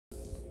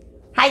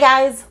Hi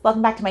guys,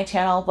 welcome back to my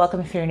channel. Welcome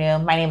if you're new.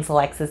 My name is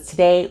Alexis.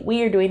 Today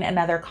we are doing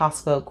another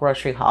Costco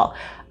grocery haul.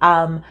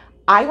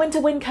 I went to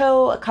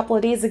Winco a couple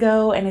of days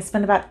ago and I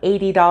spent about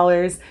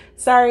 $80.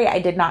 Sorry, I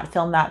did not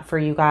film that for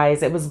you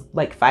guys. It was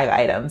like 5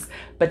 items.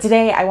 But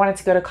today I wanted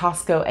to go to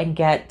Costco and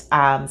get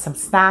some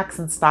snacks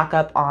and stock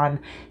up on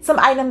some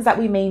items that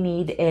we may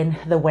need in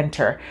the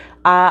winter.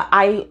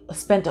 I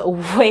spent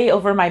way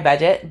over my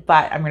budget,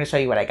 but I'm going to show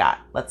you what I got.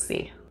 Let's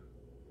see.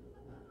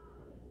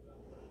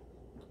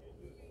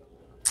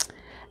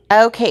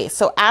 Okay,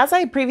 so as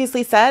I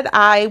previously said,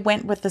 I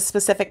went with the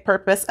specific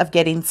purpose of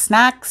getting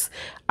snacks.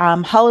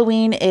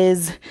 Halloween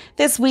is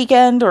this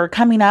weekend or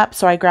coming up,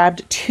 so I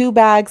grabbed 2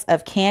 bags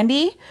of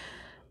candy.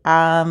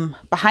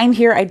 Behind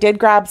here, I did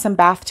grab some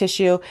bath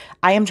tissue.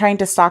 I am trying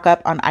to stock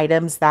up on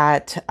items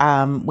that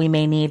we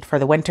may need for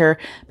the winter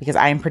because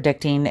I am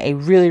predicting a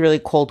really, really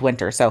cold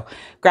winter. So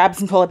grab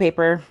some toilet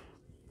paper.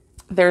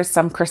 There's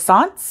some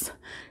croissants,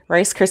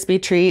 Rice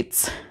Krispie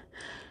treats,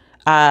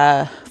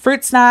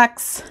 fruit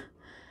snacks.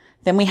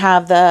 Then we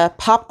have the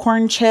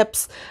popcorn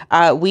chips.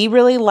 We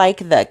really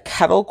like the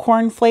kettle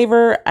corn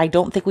flavor. I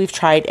don't think we've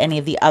tried any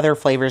of the other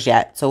flavors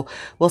yet. So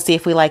we'll see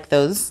if we like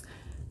those.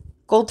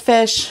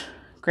 Goldfish,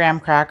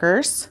 graham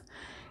crackers.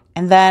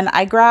 And then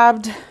I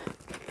grabbed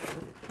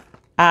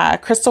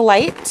Crystal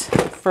Light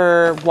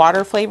for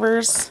water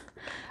flavors.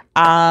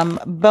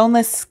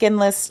 Boneless,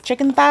 skinless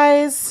chicken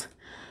thighs.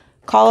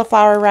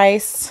 Cauliflower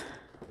rice.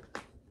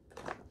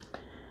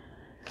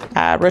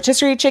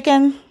 Rotisserie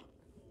chicken.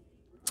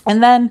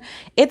 And then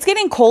it's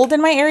getting cold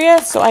in my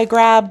area, so I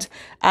grabbed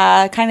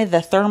kind of the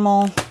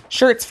thermal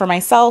shirts for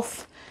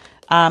myself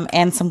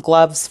and some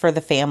gloves for the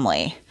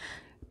family.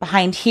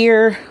 Behind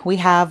here, we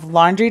have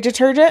laundry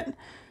detergent,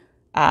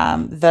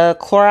 the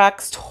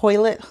Clorox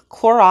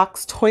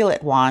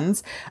toilet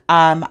wands.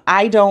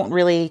 I don't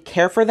really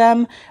care for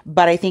them,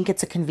 but I think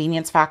it's a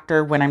convenience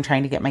factor when I'm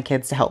trying to get my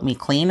kids to help me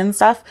clean and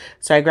stuff.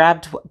 So I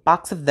grabbed a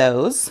box of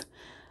those.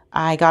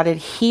 I got a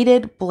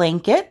heated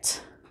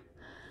blanket,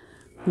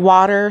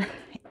 water,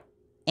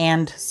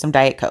 and some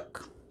Diet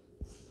Coke.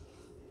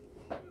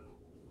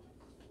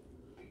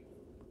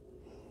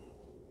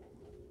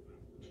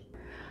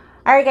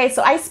 All right, guys,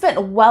 so I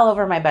spent well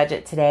over my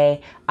budget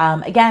today.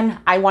 Again,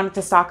 I wanted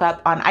to stock up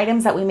on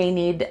items that we may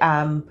need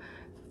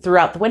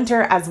throughout the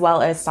winter, as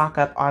well as stock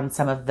up on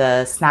some of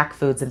the snack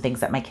foods and things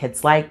that my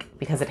kids like,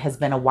 because it has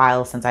been a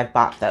while since I've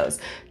bought those.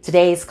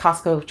 Today's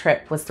Costco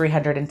trip was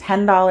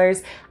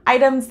 $310.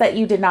 Items that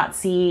you did not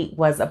see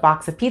was a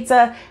box of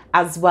pizza,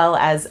 as well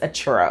as a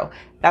churro.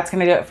 That's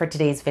gonna do it for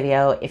today's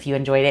video. If you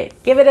enjoyed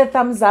it, give it a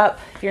thumbs up.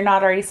 If you're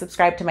not already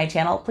subscribed to my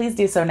channel, please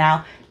do so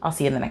now. I'll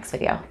see you in the next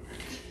video.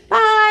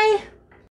 Bye.